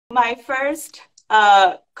My first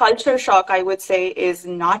culture shock, I would say, is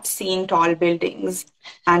not seeing tall buildings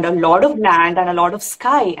and a lot of land and a lot of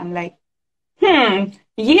sky. I'm like,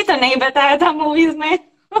 ये तो नहीं बताया था movies में.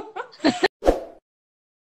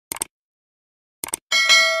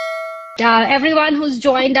 Everyone who's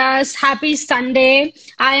joined us, happy Sunday.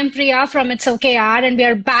 I am Priya from It's OKR, and we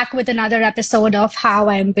are back with another episode of How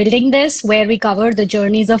I'm Building This, where we cover the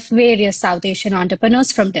journeys of various South Asian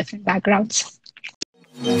entrepreneurs from different backgrounds.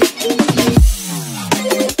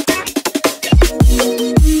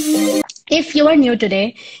 If you are new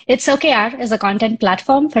today, It's OKR is a content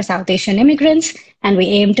platform for South Asian immigrants, and we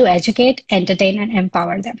aim to educate, entertain, and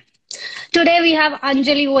empower them. Today we have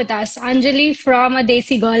Anjali with us. Anjali, from a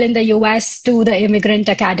Desi girl in the US to the Immigrant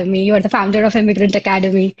Academy. You are the founder of Immigrant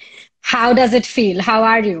Academy. How does it feel? How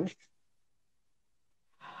are you?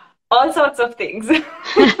 All sorts of things.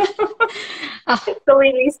 So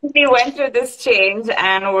we recently went through this change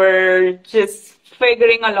and we're just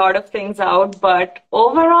figuring a lot of things out, but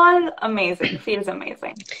overall, amazing. Feels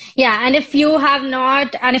amazing. Yeah, and if you have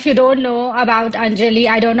not, and if you don't know about Anjali,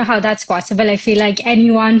 I don't know how that's possible. I feel like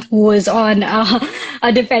anyone who is on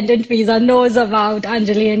a dependent visa knows about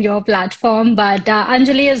Anjali and your platform. But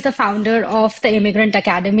Anjali is the founder of the Immigrant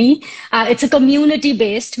Academy. It's a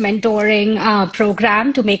community-based mentoring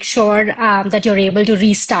program to make sure that you're able to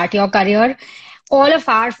restart your career. All of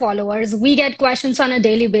our followers, we get questions on a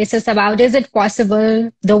daily basis about, is it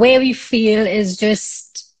possible? The way we feel is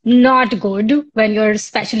just not good when you're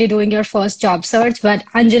especially doing your first job search. But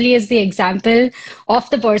Anjali is the example of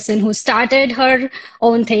the person who started her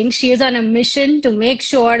own thing. She is on a mission to make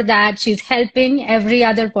sure that she's helping every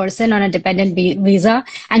other person on a dependent visa.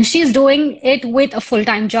 And she's doing it with a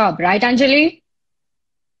full-time job, right, Anjali?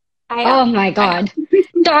 Oh my God.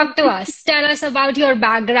 Talk to us. Tell us about your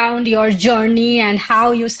background, your journey, and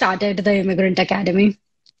how you started the Immigrant Academy.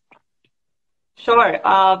 Sure.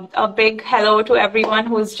 A big hello to everyone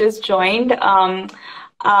who's just joined.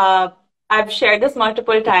 I've shared this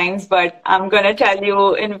multiple times, but I'm going to tell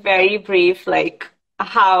you in very brief, like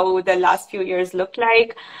how the last few years looked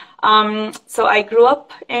like. So I grew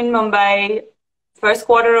up in Mumbai, first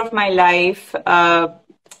quarter of my life.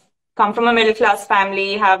 Come from a middle class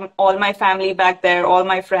family, have all my family back there, all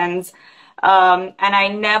my friends. And I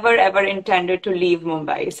never ever intended to leave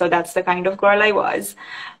Mumbai. So that's the kind of girl I was.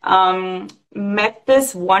 Met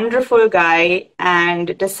this wonderful guy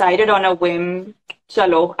and decided on a whim,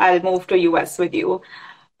 chalo, I'll move to US with you.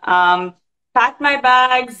 Packed my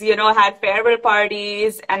bags, had farewell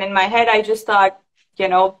parties. And in my head, I just thought,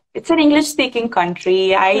 it's an English speaking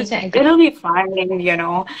country. It'll be fine,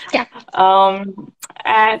 Yeah.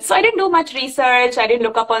 And so I didn't do much research. I didn't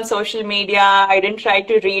look up on social media. I didn't try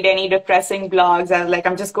to read any depressing blogs. I was like,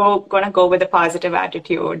 I'm just going to go with a positive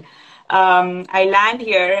attitude. I land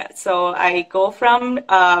here. So I go from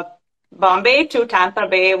Bombay to Tampa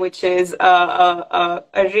Bay, which is a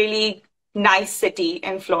really nice city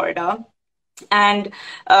in Florida. And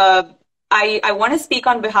I want to speak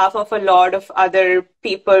on behalf of a lot of other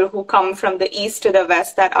people who come from the east to the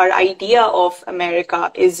west, that our idea of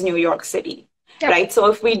America is New York City. Yeah. Right. So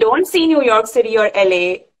if we don't see New York City or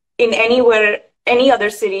LA in any other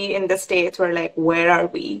city in the States, we're like, where are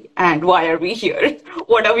we and why are we here?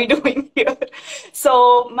 What are we doing here?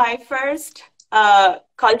 So my first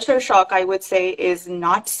culture shock, I would say, is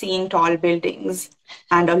not seeing tall buildings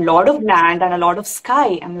and a lot of land and a lot of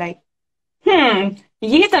sky. I'm like,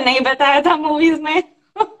 ये तो नहीं बताया था movies में.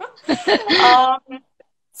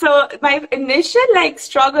 So my initial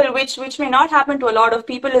struggle, which may not happen to a lot of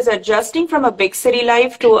people, is adjusting from a big city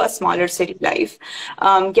life to a smaller city life.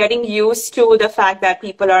 Getting used to the fact that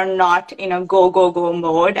people are not in a go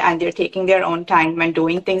mode and they're taking their own time and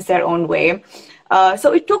doing things their own way.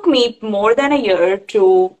 So it took me more than a year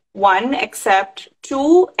to, one, accept,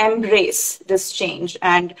 two, embrace this change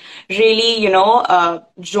and really,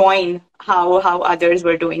 join how others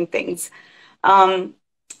were doing things.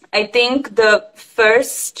 I think the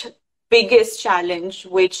first biggest challenge,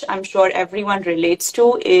 which I'm sure everyone relates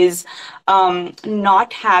to, is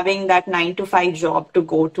not having that 9-to-5 job to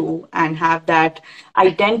go to and have that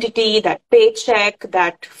identity, that paycheck,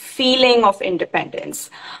 that feeling of independence.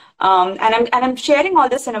 And I'm sharing all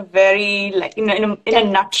this in a very in a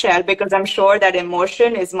nutshell, because I'm sure that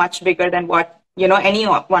emotion is much bigger than what any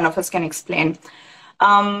one of us can explain.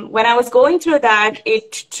 When I was going through that,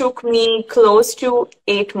 it took me close to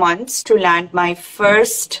 8 months to land my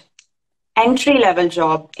first entry-level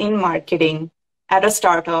job in marketing at a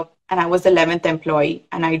startup, and I was the 11th employee,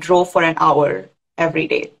 and I drove for an hour every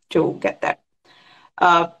day to get that.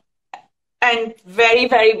 and very,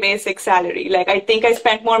 very basic salary. Like, I think I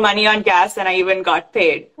spent more money on gas than I even got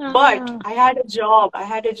paid. But Ah, I had a job. I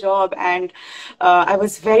had a job, and I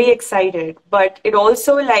was very excited. But it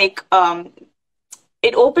also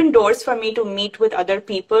it opened doors for me to meet with other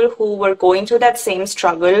people who were going through that same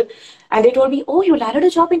struggle. And they told me, "Oh, you landed a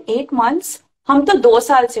job in 8 months? हम तो 2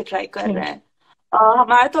 साल से try कर रहे right. हैं.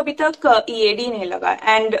 हमारा तो अभी तक EAD नहीं लगा."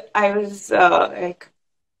 And I was like,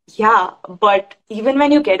 yeah, but even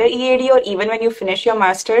when you get a EAD or even when you finish your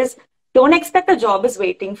master's, don't expect a job is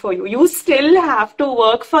waiting for you. You still have to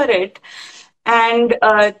work for it. And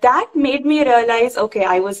that made me realize, okay,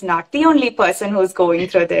 I was not the only person who's going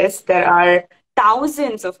through this. There are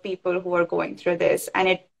thousands of people who are going through this. And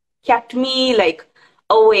it kept me like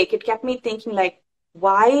awake. It kept me thinking like,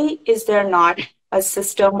 why is there not a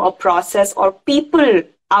system or process or people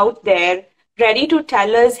out there ready to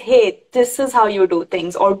tell us, hey, this is how you do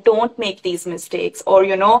things, or don't make these mistakes, or,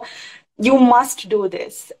 you must do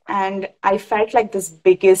this. And I felt like this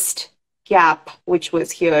biggest gap which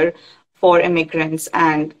was here for immigrants,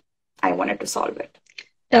 and I wanted to solve it.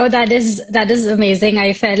 Oh, that is amazing.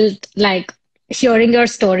 I felt like hearing your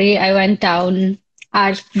story, I went down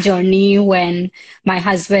our journey when my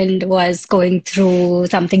husband was going through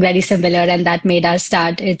something very similar, and that made us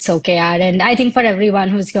start It's Okay R. And I think for everyone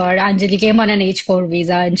who's here, Anjali came on an H4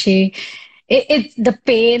 visa, and the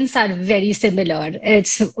pains are very similar.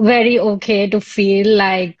 It's very okay to feel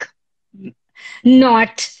like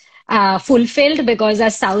not fulfilled, because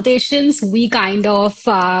as South Asians, we kind of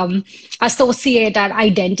associate our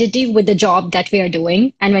identity with the job that we are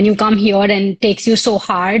doing. And when you come here and it takes you so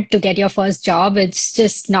hard to get your first job, it's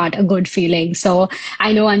just not a good feeling. So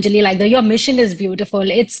I know, Anjali, like your mission is beautiful.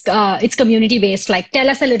 It's community based. Like, tell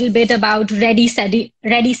us a little bit about Ready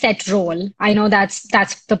Set Roll. I know that's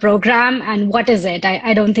the program, and what is it?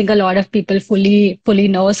 I don't think a lot of people fully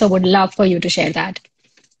know. So would love for you to share that.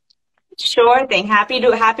 Sure thing. Happy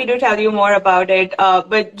to tell you more about it.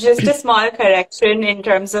 But just a small correction in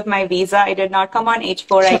terms of my visa. I did not come on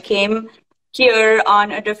H4. I Sure. came here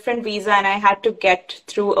on a different visa, and I had to get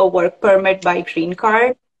through a work permit by green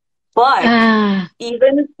card. But Ah,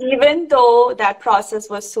 even though that process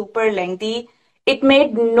was super lengthy, it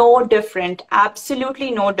made no difference,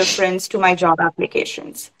 absolutely no difference to my job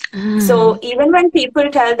applications. ah. So even when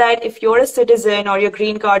people tell that if you're a citizen or you're a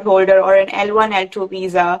green card holder or an L1, L2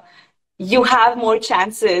 visa, you have more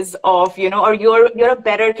chances of, or you're a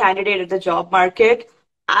better candidate at the job market.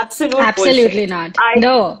 Absolute Absolutely bullshit. not. I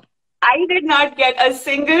No. I did not get a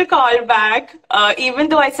single call back, even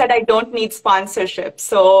though I said I don't need sponsorship.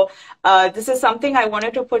 So this is something I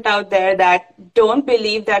wanted to put out there, that don't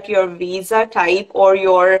believe that your visa type or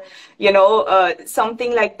your,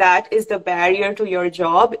 something like that is the barrier to your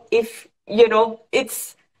job. If,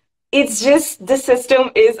 it's just the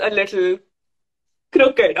system is a little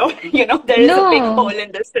crooked, or, there is a big hole No.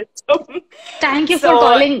 in the system. Thank you for So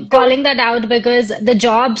don't, calling that out, because the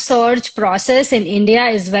job search process in India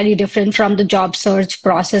is very different from the job search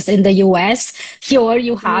process in the US. Here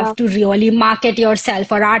you have yeah. to really market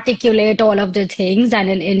yourself or articulate all of the things, and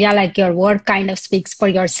in India, like, your work kind of speaks for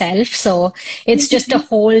yourself. So it's just a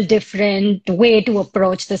whole different way to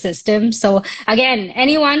approach the system. So again,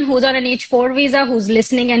 anyone who's on an H4 visa who's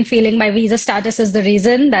listening and feeling my visa status is the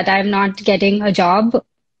reason that I'm not getting a job,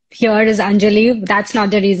 here is Anjali. That's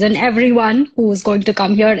not the reason. Everyone who's going to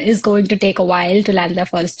come here is going to take a while to land their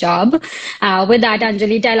first job. With that,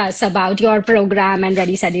 Anjali, tell us about your program and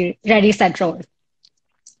Ready Set Roll.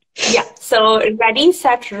 Yeah, so Ready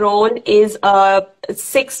Set Roll is a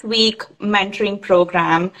 6-week mentoring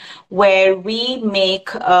program where we make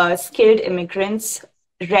skilled immigrants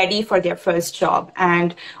ready for their first job.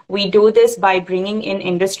 And we do this by bringing in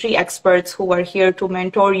industry experts who are here to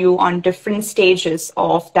mentor you on different stages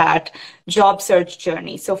of that job search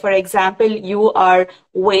journey. So, for example, you are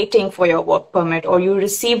waiting for your work permit, or you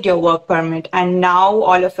received your work permit, and now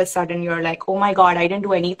all of a sudden you're like, oh my God, I didn't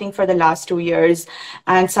do anything for the last 2 years.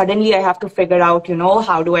 And suddenly I have to figure out,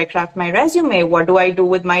 how do I craft my resume? What do I do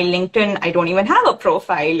with my LinkedIn? I don't even have a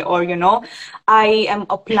profile. Or, I am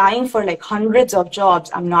applying for like hundreds of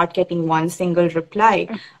jobs. I'm not getting one single reply.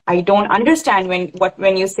 I don't understand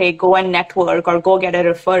when you say go and network or go get a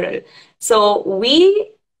referral. So we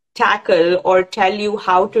tackle or tell you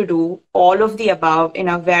how to do all of the above in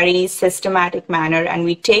a very systematic manner, and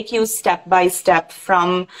we take you step by step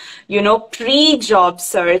from pre-job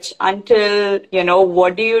search until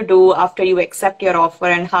what do you do after you accept your offer,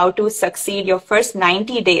 and how to succeed your first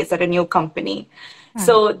 90 days at a new company.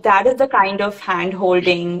 So that is the kind of hand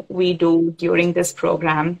holding we do during this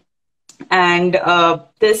program. And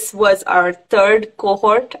this was our third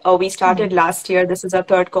cohort. We started last year. This is our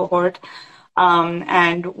third cohort.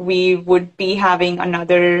 And we would be having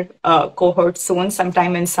another cohort soon,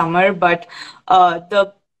 sometime in summer. But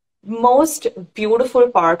the most beautiful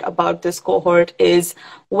part about this cohort is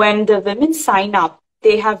when the women sign up,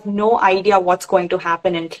 they have no idea what's going to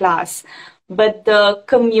happen in class. But the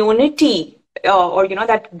community or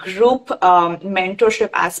that group mentorship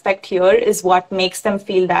aspect here is what makes them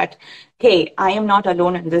feel that, hey, I am not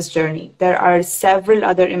alone in this journey. There are several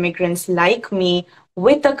other immigrants like me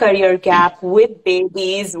with a career gap, with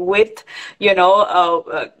babies, with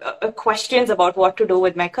questions about what to do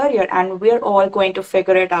with my career, and we're all going to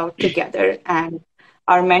figure it out together. And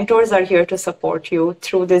our mentors are here to support you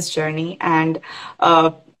through this journey. And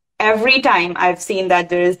every time I've seen that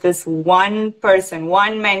there is this one person,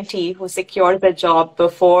 one mentee who secures a job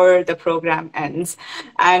before the program ends.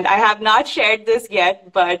 And I have not shared this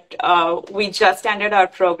yet, but we just ended our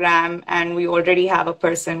program and we already have a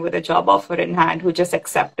person with a job offer in hand who just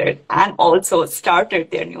accepted and also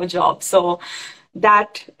started their new job. So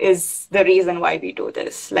that is the reason why we do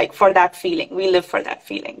this. Like, for that feeling, we live for that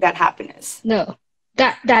feeling, that happiness. No,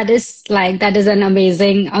 that is an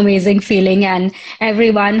amazing feeling. And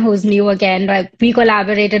everyone who's new again, like we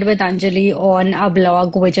collaborated with Anjali on a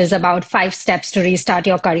blog which is about 5 steps to restart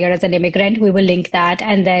your career as an immigrant. We will link that,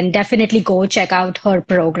 and then definitely go check out her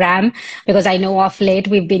program, because I know of late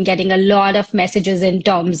we've been getting a lot of messages in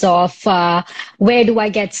terms of where do I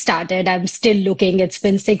get started? I'm still looking. It's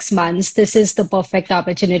been 6 months. This is the perfect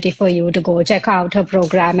opportunity for you to go check out her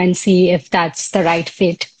program and see if that's the right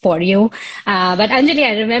fit for you. But Anjali,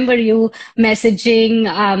 I remember you messaging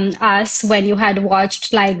us when you had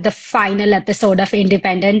watched like the final episode of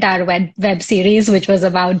Independent, our web series, which was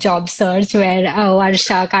about job search, where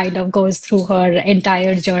Varsha kind of goes through her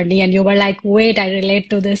entire journey, and you were like, "Wait, I relate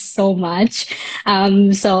to this so much."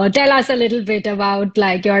 So tell us a little bit about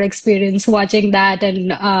like your experience watching that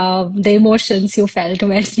and the emotions you felt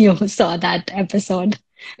when you saw that episode,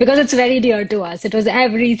 because it's very dear to us. It was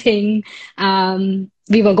everything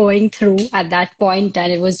we were going through at that point,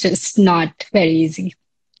 and it was just not very easy.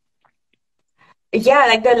 Yeah,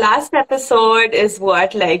 like the last episode is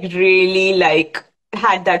what like really like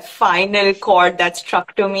had that final chord that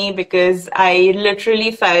struck to me, because I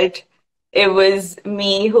literally felt it was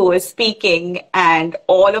me who was speaking and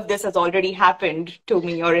all of this has already happened to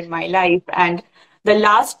me or in my life. And the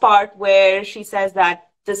last part where she says that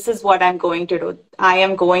this is what I'm going to do. I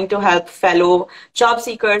am going to help fellow job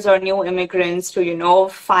seekers or new immigrants to,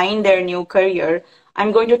 find their new career.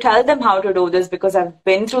 I'm going to tell them how to do this because I've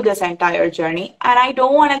been through this entire journey, and I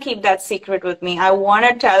don't want to keep that secret with me. I want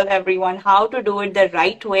to tell everyone how to do it the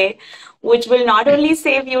right way, which will not only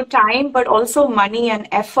save you time, but also money and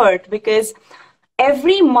effort, because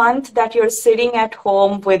every month that you're sitting at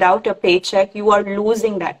home without a paycheck, you are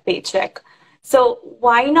losing that paycheck. So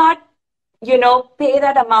why not, pay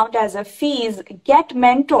that amount as a fees, get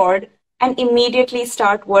mentored, and immediately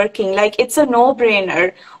start working? Like, it's a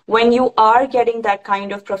no-brainer when you are getting that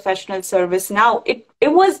kind of professional service now. It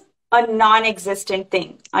was a non-existent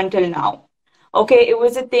thing until now. Okay, it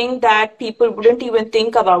was a thing that people wouldn't even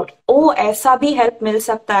think about. Oh, aisa bhi help mil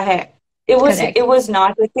sakta hai. It Correct. was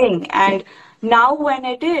not a thing. And now when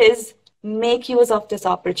it is, make use of this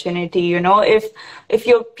opportunity. If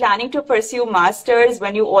you're planning to pursue masters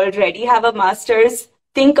when you already have a master's,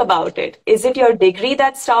 think about it. Is it your degree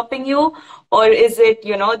that's stopping you, or is it,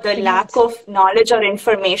 the lack Yes. of knowledge or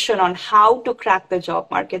information on how to crack the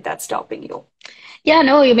job market that's stopping you? Yeah,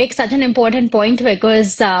 no, you make such an important point,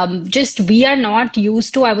 because just we are not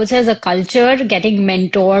used to, I would say, as a culture, getting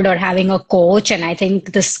mentored or having a coach. And I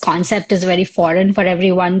think this concept is very foreign for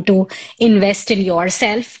everyone to invest in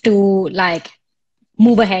yourself to like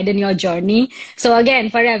move ahead in your journey. So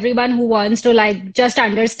again, for everyone who wants to like just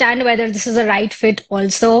understand whether this is a right fit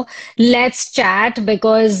also, let's chat,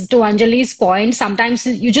 because to Anjali's point, sometimes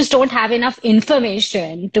you just don't have enough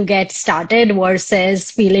information to get started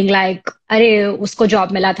versus feeling like, अरे उसको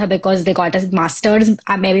job मिला था because they got a master's,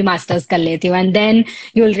 मैं भी master's कर लेती हूँ, and then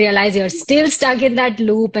you'll realize you're still stuck in that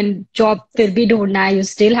loop and job फिर भी ढूंढना है. You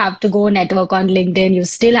still have to go network on LinkedIn, you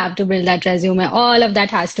still have to build that resume. All of that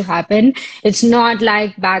has to happen. It's not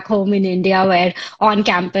like back home in India where on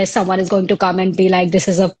campus someone is going to come and be like, this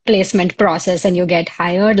is a placement process and you get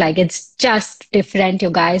hired. Like, it's just different,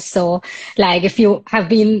 you guys. So like, if you have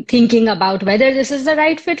been thinking about whether this is the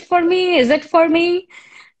right fit for me, is it for me?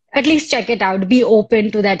 At least check it out. Be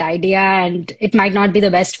open to that idea, and it might not be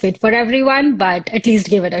the best fit for everyone, but at least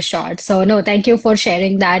give it a shot. So no, thank you for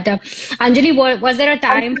sharing that. Anjali, was there a I'm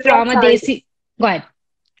time so from a sorry. desi? Go ahead.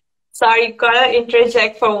 Sorry, gotta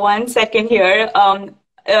interject for 1 second here.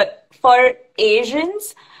 For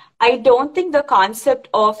Asians, I don't think the concept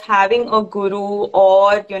of having a guru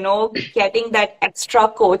or, you know, getting that extra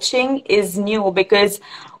coaching is new, because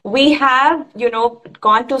we have, you know,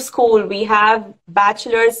 gone to school, we have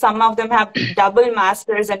bachelors, some of them have double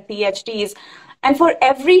masters and PhDs. And for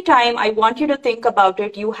every time, I want you to think about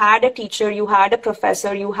it, you had a teacher, you had a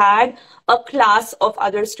professor, you had a class of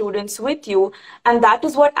other students with you. And that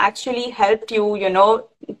is what actually helped you, you know,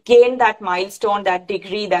 gain that milestone, that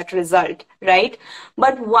degree, that result, right?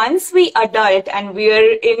 But once we adult and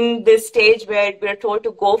we're in this stage where we're told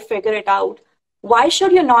to go figure it out, why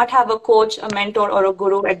should you not have a coach, a mentor, or a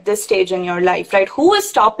guru at this stage in your life, right? Who is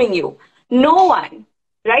stopping you? No one,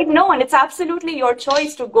 right? No one. It's absolutely your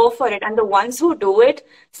choice to go for it. And the ones who do it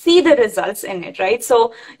see the results in it, right?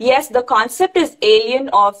 So yes, the concept is alien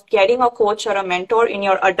of getting a coach or a mentor in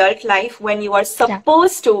your adult life when you are Yeah.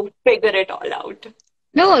 supposed to figure it all out.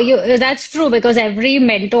 No, that's true because every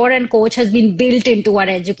mentor and coach has been built into our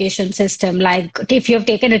education system. Like if you've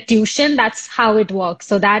taken a tuition, that's how it works.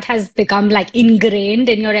 So that has become like ingrained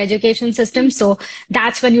in your education system. So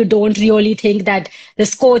that's when you don't really think that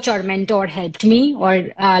this coach or mentor helped me, or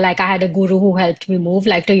like I had a guru who helped me move.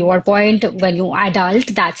 Like to your point, when you adult,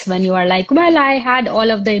 that's when you are like, well, I had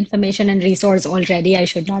all of the information and resource already. I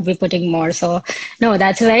should not be putting more. So no,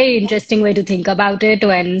 that's a very interesting way to think about it.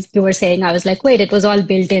 When you were saying, I was like, wait, it was all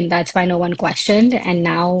built in. That's why no one questioned. And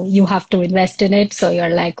now you have to invest in it. So you're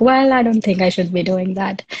like, well, I don't think I should be doing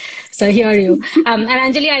that. So here you. And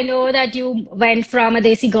Anjali, I know that you went from a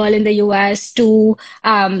Desi girl in the US to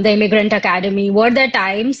the Immigrant Academy. Were there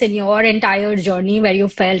times in your entire journey where you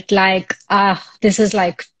felt like, this is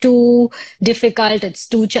like too difficult, it's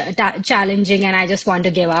too challenging, and I just want to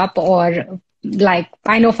give up? Or like,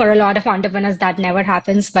 I know for a lot of entrepreneurs that never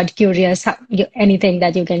happens, but curious, anything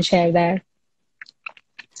that you can share there?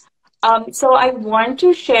 So I want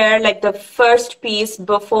to share like the first piece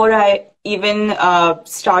before I even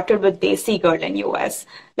started with Desi Girl in US.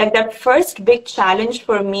 Like that first big challenge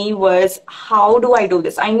for me was, how do I do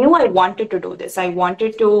this? I knew I wanted to do this. I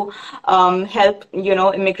wanted to help, you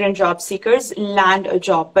know, immigrant job seekers land a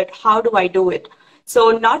job, but how do I do it? So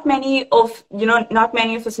not many of, you know, not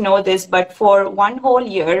many of us know this, but for one whole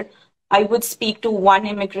year, I would speak to one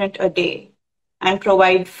immigrant a day and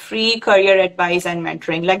provide free career advice and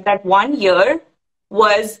mentoring. Like that one year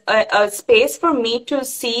was a space for me to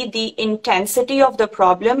see the intensity of the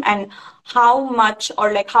problem and how much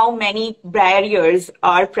or like how many barriers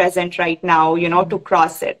are present right now, you know, to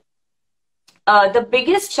cross it. The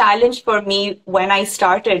biggest challenge for me when I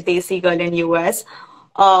started Desi Girl in US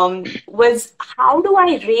was, how do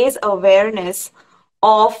I raise awareness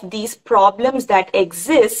of these problems that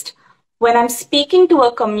exist when I'm speaking to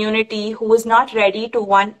a community who is not ready to,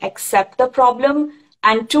 one, accept the problem,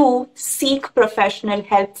 and two, seek professional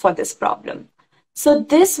help for this problem. So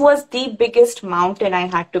this was the biggest mountain I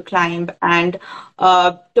had to climb. And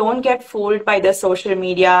don't get fooled by the social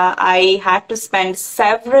media. I had to spend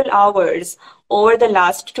several hours over the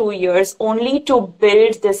last 2 years only to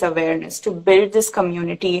build this awareness, to build this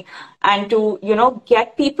community, and to, you know,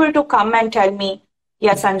 get people to come and tell me,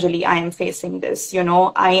 yes, Anjali, I am facing this. You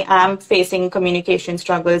know, I am facing communication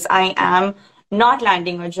struggles. I am not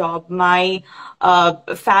landing a job. My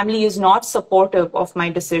family is not supportive of my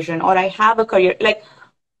decision, or I have a career. Like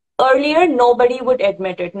earlier, nobody would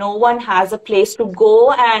admit it. No one has a place to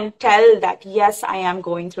go and tell that, yes, I am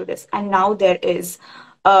going through this. And now there is.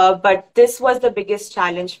 But this was the biggest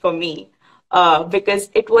challenge for me because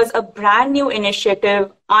it was a brand new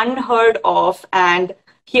initiative, unheard of, and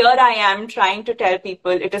here I am trying to tell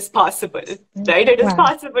people it is possible, right? It is Wow.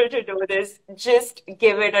 possible to do this. Just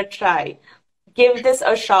give it a try. Give this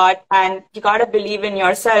a shot, and you got to believe in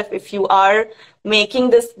yourself. If you are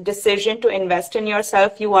making this decision to invest in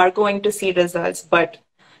yourself, you are going to see results. But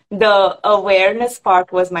the awareness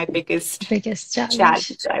part was my biggest Biggest challenge.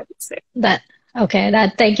 challenge, I would say. That okay.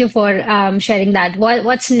 That thank you for sharing that.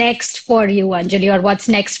 What's next for you, Anjali, or what's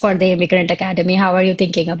next for the Immigrant Academy? How are you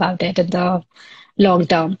thinking about it in the long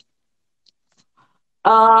term?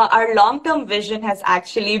 Our long-term vision has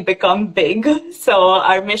actually become big. So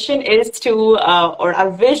our mission is to, or our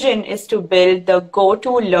vision is to build the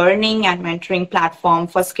go-to learning and mentoring platform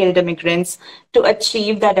for skilled immigrants to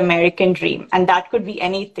achieve that American dream. And that could be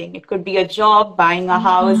anything. It could be a job, buying a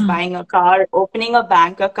house, Ah, buying a car, opening a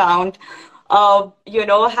bank account, you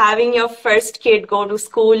know, having your first kid go to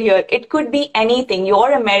school here. It could be anything.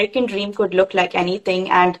 Your American dream could look like anything.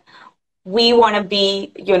 And we want to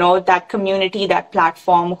be, you know, that community, that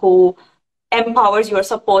platform who empowers you or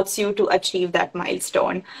supports you to achieve that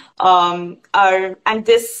milestone. And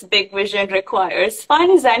this big vision requires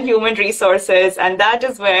funds and human resources, and that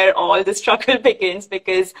is where all the struggle begins,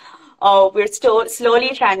 because we're still slowly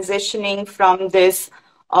transitioning from this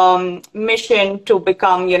mission to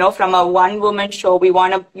become, from a one-woman show. We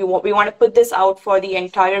want to put this out for the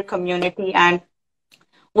entire community, and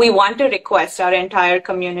we want to request our entire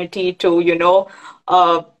community to,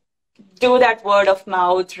 do that word of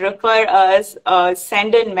mouth, refer us,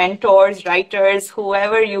 send in mentors, writers,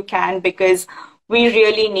 whoever you can, because we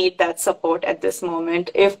really need that support at this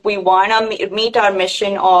moment. If we want to meet our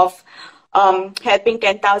mission of helping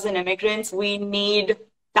 10,000 immigrants, we need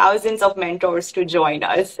thousands of mentors to join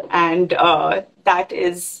us. And that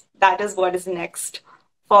is what is next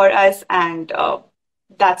for us. And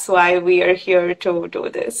that's why we are here to do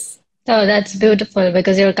this. Oh, that's beautiful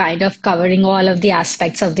because you're kind of covering all of the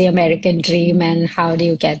aspects of the American dream and how do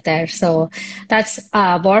you get there. So that's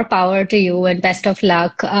more power to you and best of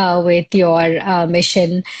luck with your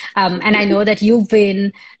mission. And I know that you've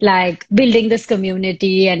been like building this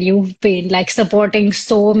community and you've been like supporting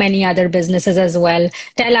so many other businesses as well.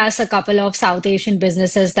 Tell us a couple of South Asian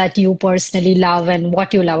businesses that you personally love and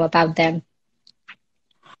what you love about them.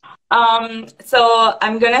 So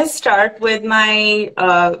I'm gonna start with my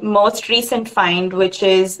most recent find, which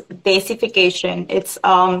is Desification. It's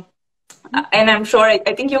and I'm sure I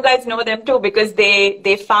think you guys know them too because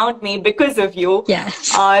they found me because of you.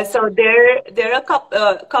 Yes. So they're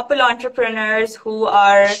a couple entrepreneurs who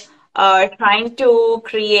are trying to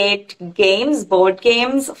create games, board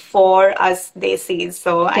games for us Desis.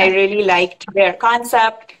 So I really liked their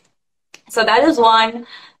concept. So that is one.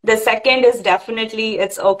 The second is definitely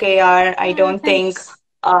It's OKR. I don't think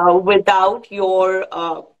without your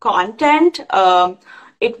content,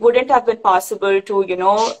 it wouldn't have been possible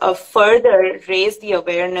to, further raise the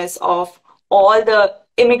awareness of all the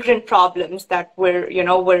immigrant problems that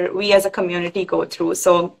we as a community go through.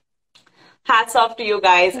 So hats off to you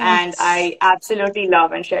guys, and I absolutely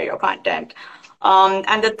love and share your content.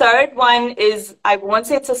 And the third one is, I won't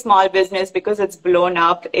say it's a small business because it's blown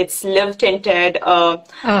up. It's Live Tinted, a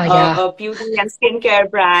beauty and skincare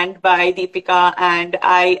brand by Deepika, and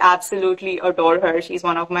I absolutely adore her. She's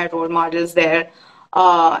one of my role models there.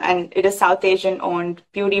 And it is South Asian owned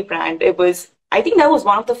beauty brand. I think that was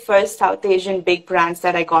one of the first South Asian big brands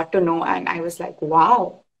that I got to know, and I was like,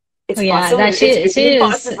 wow. It's possible. That she is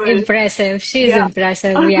impressive. She's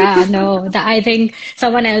impressive. Yeah, no, I think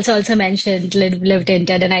someone else also mentioned Live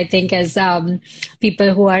Tinted, and I think as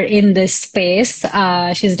people who are in this space,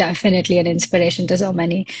 she's definitely an inspiration to so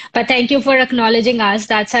many. But thank you for acknowledging us.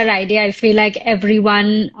 That's our idea. I feel like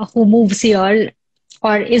everyone who moves here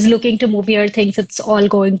or is looking to move here thinks it's all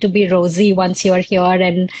going to be rosy once you're here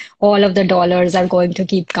and all of the dollars are going to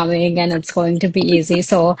keep coming and it's going to be easy.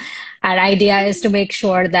 So our idea is to make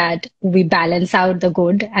sure that we balance out the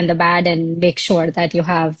good and the bad and make sure that you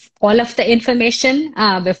have all of the information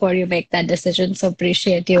before you make that decision. So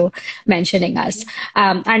appreciate you mentioning us.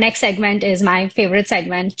 Our next segment is my favorite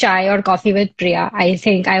segment, Chai or Coffee with Priya. I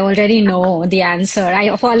think I already know the answer.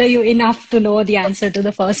 I follow you enough to know the answer to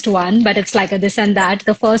the first one, but it's like a this and that.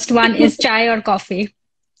 The first one is chai or coffee?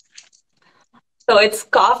 So it's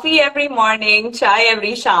coffee every morning, chai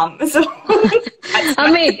every sham. So that's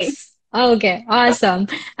a mix. Okay, awesome.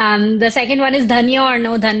 The second one is dhania or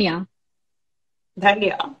no dhania?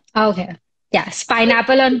 Dhania. Okay. Yes.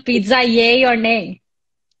 Pineapple on pizza, yay or nay?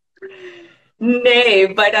 Nay,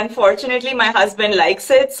 but unfortunately my husband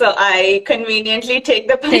likes it, so I conveniently take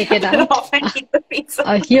the pineapple off and eat the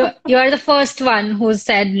pizza. You are the first one who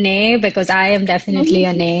said nay, because I am definitely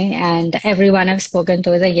a nay, and everyone I've spoken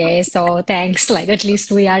to is a yay. So thanks. Like at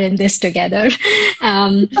least we are in this together.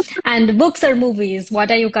 And books or movies?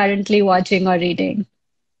 What are you currently watching or reading?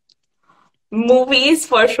 Movies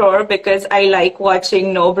for sure, because I like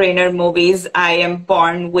watching no-brainer movies. I am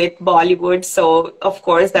born with Bollywood, so of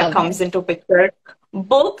course that comes into picture.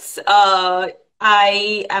 Books,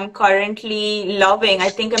 I am currently loving. I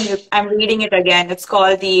think I'm reading it again. It's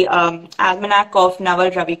called the Almanac of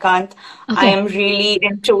Naval Ravikant. I am really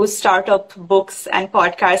into startup books and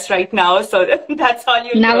podcasts right now, so that's all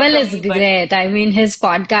you. Naval is great. I mean, his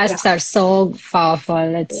podcasts are so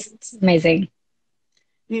powerful. It's amazing.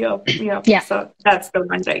 Yeah. So that's the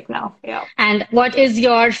one right now. Yeah. And what is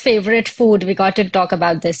your favorite food? We got to talk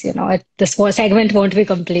about this. This whole segment won't be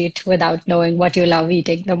complete without knowing what you love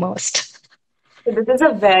eating the most. This is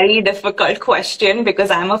a very difficult question because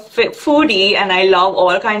I'm a foodie and I love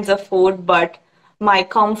all kinds of food, but my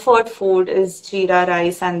comfort food is jeera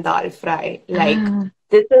rice and dal fry. Like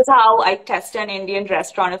This is how I test an Indian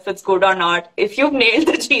restaurant if it's good or not. If you've nailed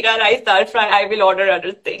the jeera rice dal fry, I will order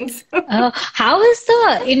other things. How is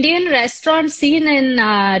the Indian restaurant scene in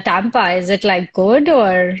Tampa? Is it like good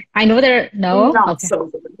or I know there no? Not Okay. so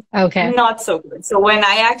good. Okay. Not so good. So when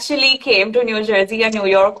I actually came to New Jersey and New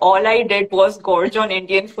York, all I did was gorge on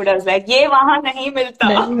Indian food. I was like, ye wahan nahi Nahi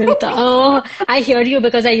milta. milta. Oh, I hear you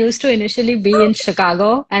because I used to initially be in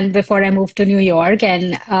Chicago and before I moved to New York,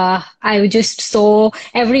 and I just so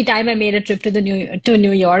every time I made a trip to the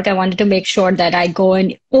New York, I wanted to make sure that I go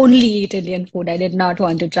and only eat Indian food. I did not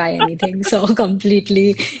want to try anything. So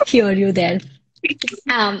completely hear you there.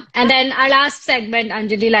 And then our last segment,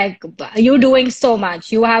 Anjali, like you're doing so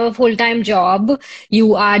much. You have a full-time job.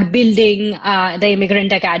 You are building the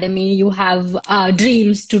Immigrant Academy. You have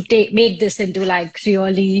dreams to make this into like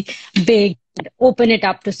really big, open it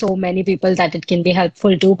up to so many people that it can be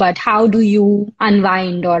helpful to. But how do you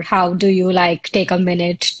unwind or how do you like take a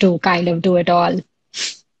minute to kind of do it all?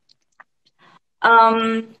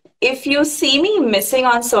 If you see me missing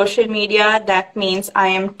on social media, that means I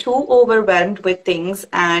am too overwhelmed with things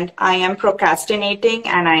and I am procrastinating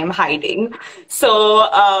and I am hiding.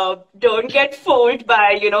 So don't get fooled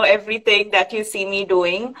by, everything that you see me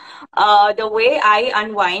doing. The way I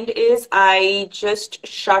unwind is I just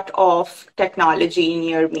shut off technology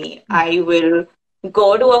near me. I will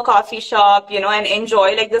go to a coffee shop, and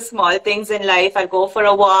enjoy like the small things in life. I'll go for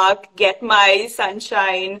a walk, get my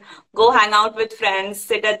sunshine, go hang out with friends,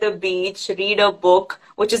 sit at the beach, read a book,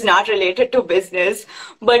 which is not related to business,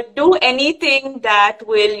 but do anything that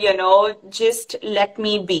will, just let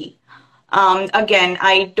me be. Again,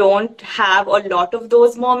 I don't have a lot of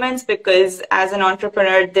those moments because as an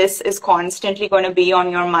entrepreneur, this is constantly going to be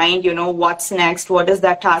on your mind, what's next? What is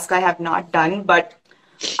that task I have not done? But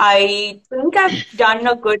I think I've done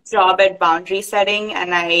a good job at boundary setting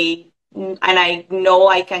and I know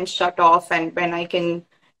I can shut off and when I can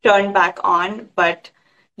turn back on. But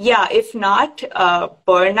yeah, if not,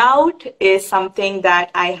 burnout is something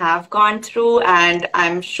that I have gone through and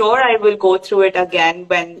I'm sure I will go through it again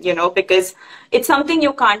because it's something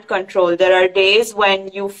you can't control. There are days when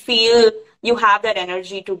you feel you have that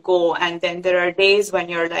energy to go, and then there are days when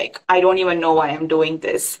you're like, I don't even know why I'm doing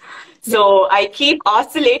this. So I keep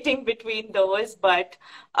oscillating between those, but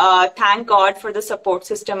thank God for the support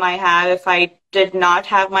system I have. If I did not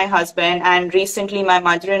have my husband and recently my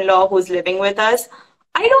mother-in-law who's living with us,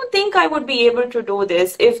 I don't think I would be able to do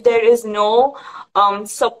this if there is no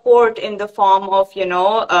support in the form of,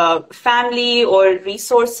 family or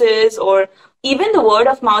resources or even the word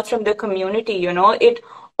of mouth from the community, it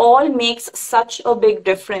all makes such a big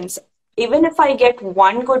difference. Even if I get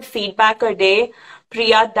one good feedback a day,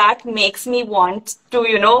 Priya, that makes me want to,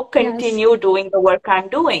 Yes. continue doing the work I'm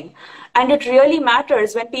doing. And it really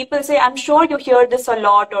matters when people say, I'm sure you hear this a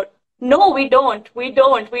lot, or no, we don't. We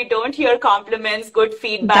don't. We don't hear compliments, good That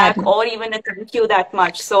feedback, or even a thank you that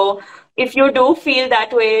much. So if you do feel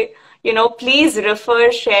that way, please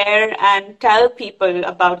refer, share, and tell people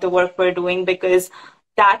about the work we're doing because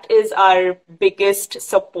that is our biggest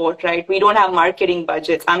support, right? We don't have marketing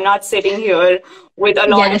budgets. I'm not sitting here with a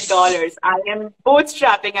lot of yes. dollars. I am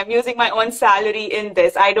bootstrapping. I'm using my own salary in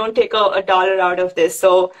this. I don't take a dollar out of this.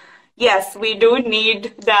 So yes, we do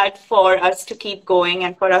need that for us to keep going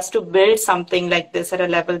and for us to build something like this at a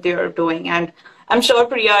level they are doing. And I'm sure,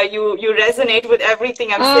 Priya, you resonate with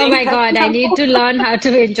everything I'm Oh saying my right God, I now. need to learn how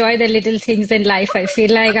to enjoy the little things in life. I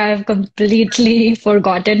feel like I've completely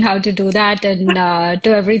forgotten how to do that. And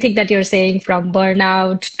to everything that you're saying, from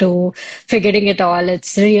burnout to figuring it all,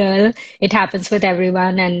 it's real. It happens with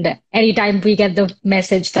everyone. And anytime we get the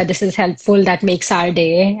message that this is helpful, that makes our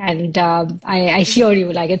day. And I hear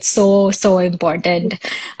you, like it's so, so important.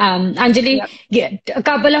 Anjali, Yeah. get a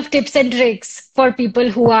couple of tips and tricks for people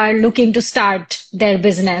who are looking to start their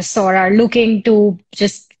business or are looking to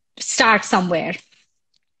just start somewhere.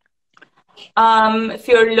 If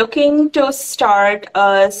you're looking to start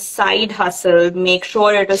a side hustle, make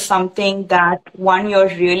sure it is something that one you're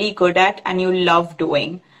really good at and you love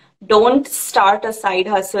doing. Don't start a side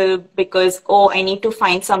hustle because, oh, I need to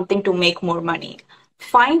find something to make more money.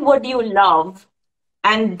 Find what you love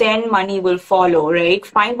and then money will follow, right?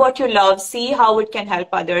 Find what you love, see how it can help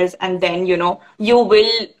others, and then, you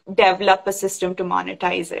will develop a system to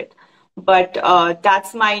monetize it. But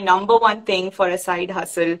that's my number one thing for a side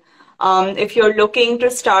hustle. If you're looking to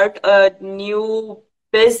start a new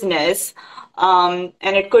business, and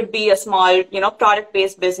it could be a small,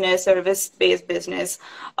 product-based business, service-based business.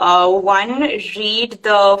 One, read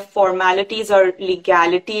the formalities or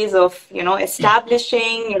legalities of,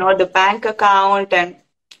 establishing, the bank account and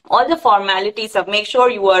all the formalities of make sure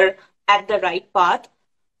you are at the right path.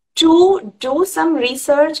 do some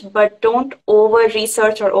research, but don't over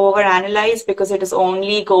research or over analyze, because it is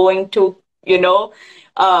only going to, you know,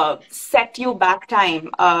 set you back time.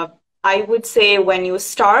 I would say when you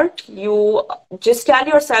start, you just tell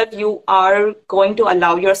yourself you are going to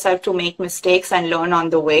allow yourself to make mistakes and learn on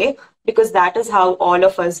the way, because that is how all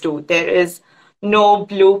of us do. There is no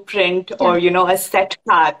blueprint Yeah. or, a set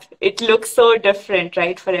path. It looks so different,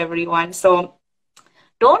 right, for everyone. So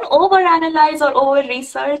don't overanalyze or over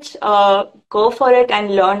research. Go for it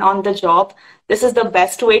and learn on the job. This is the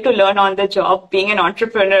best way to learn on the job. Being an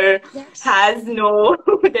entrepreneur Yes. has no,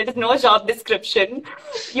 there is no job description.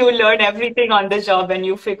 You learn everything on the job and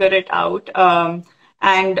you figure it out.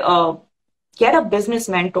 And get a business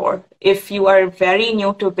mentor. If you are very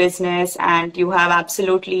new to business and you have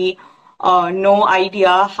absolutely no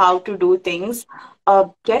idea how to do things,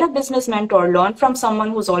 get a business mentor. Learn from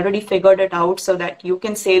someone who's already figured it out so that you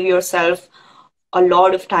can save yourself a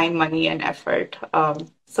lot of time, money, and effort.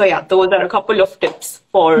 So yeah, those are a couple of tips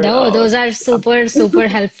for. No, those are super, super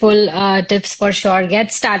helpful tips for sure.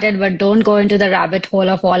 Get started, but don't go into the rabbit hole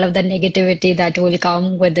of all of the negativity that will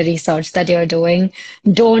come with the research that you're doing.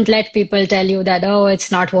 Don't let people tell you that, oh, it's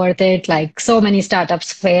not worth it. Like so many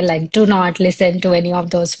startups fail. Like, do not listen to any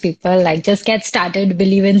of those people. Like, just get started,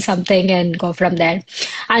 believe in something, and go from there.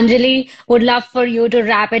 Anjali, would love for you to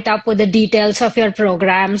wrap it up with the details of your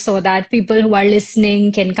program so that people who are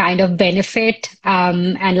listening can kind of benefit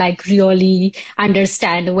and like really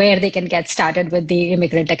understand where they can get started with the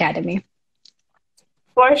Immigrant Academy.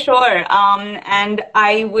 For sure. And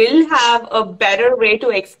I will have a better way to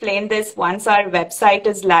explain this once our website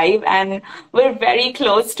is live, and we're very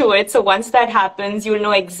close to it. So once that happens, you'll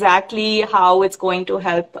know exactly how it's going to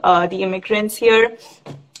help the immigrants here.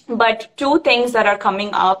 But two things that are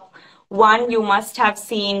coming up. One, you must have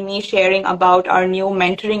seen me sharing about our new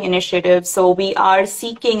mentoring initiative. So we are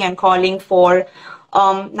seeking and calling for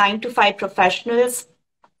 9 to 5 professionals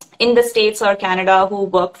in the States or Canada who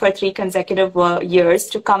worked for 3 consecutive years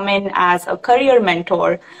to come in as a career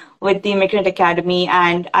mentor with the Immigrant Academy.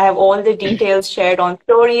 And I have all the details shared on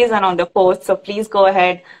stories and on the post. So please go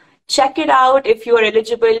ahead, check it out. If you're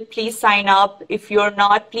eligible, please sign up. If you're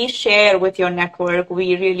not, please share with your network.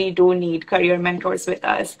 We really do need career mentors with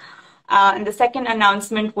us. And the second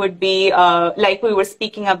announcement would be, like we were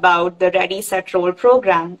speaking about the Ready, Set, Roll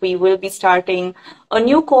program. We will be starting a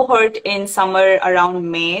new cohort in summer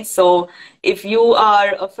around May. So if you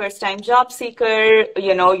are a first-time job seeker,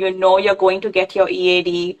 you know you're going to get your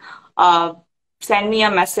EAD, send me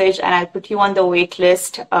a message and I'll put you on the wait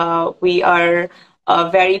list. We are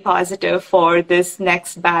very positive for this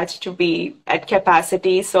next batch to be at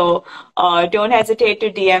capacity. So don't hesitate to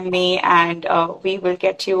DM me and we will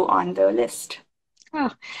get you on the list.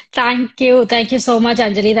 Oh, thank you. Thank you so much,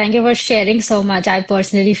 Anjali. Thank you for sharing so much. I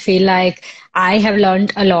personally feel like I have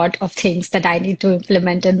learned a lot of things that I need to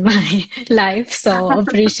implement in my life. So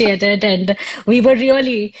appreciate it. And we were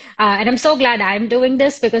really, and I'm so glad I'm doing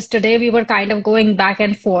this because today we were kind of going back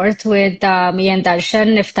and forth with me and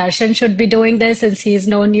Darshan if Darshan should be doing this since he's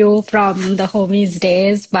known you from the homies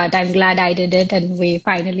days. But I'm glad I did it and we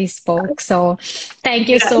finally spoke. So thank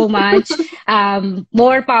you Yeah. so much.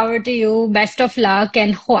 More power to you. Best of luck.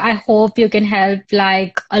 And I hope you can help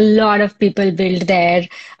like a lot of people build their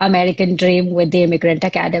American dream with the Immigrant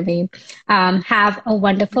Academy. Have a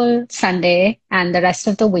wonderful Sunday and the rest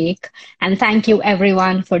of the week. And thank you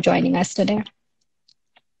everyone for joining us today.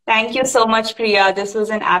 Thank you so much, Priya. This was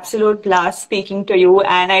an absolute blast speaking to you,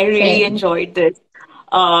 and I really Same, enjoyed this.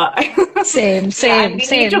 Uh, same, yeah, and same, we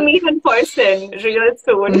need to same. meet in person real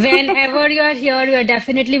soon. Whenever you're here, you're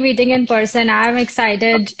definitely meeting in person. I'm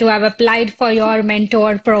excited to have applied for your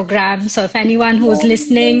mentor program. So if anyone who's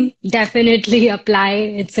listening, definitely apply.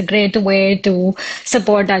 It's a great way to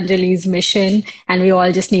support Anjali's mission. And we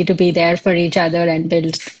all just need to be there for each other and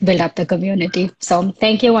build up the community. So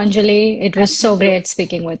thank you, Anjali. It was so great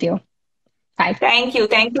speaking with you. Bye. Thank you.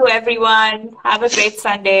 Thank you, everyone. Have a great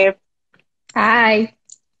Sunday. Bye.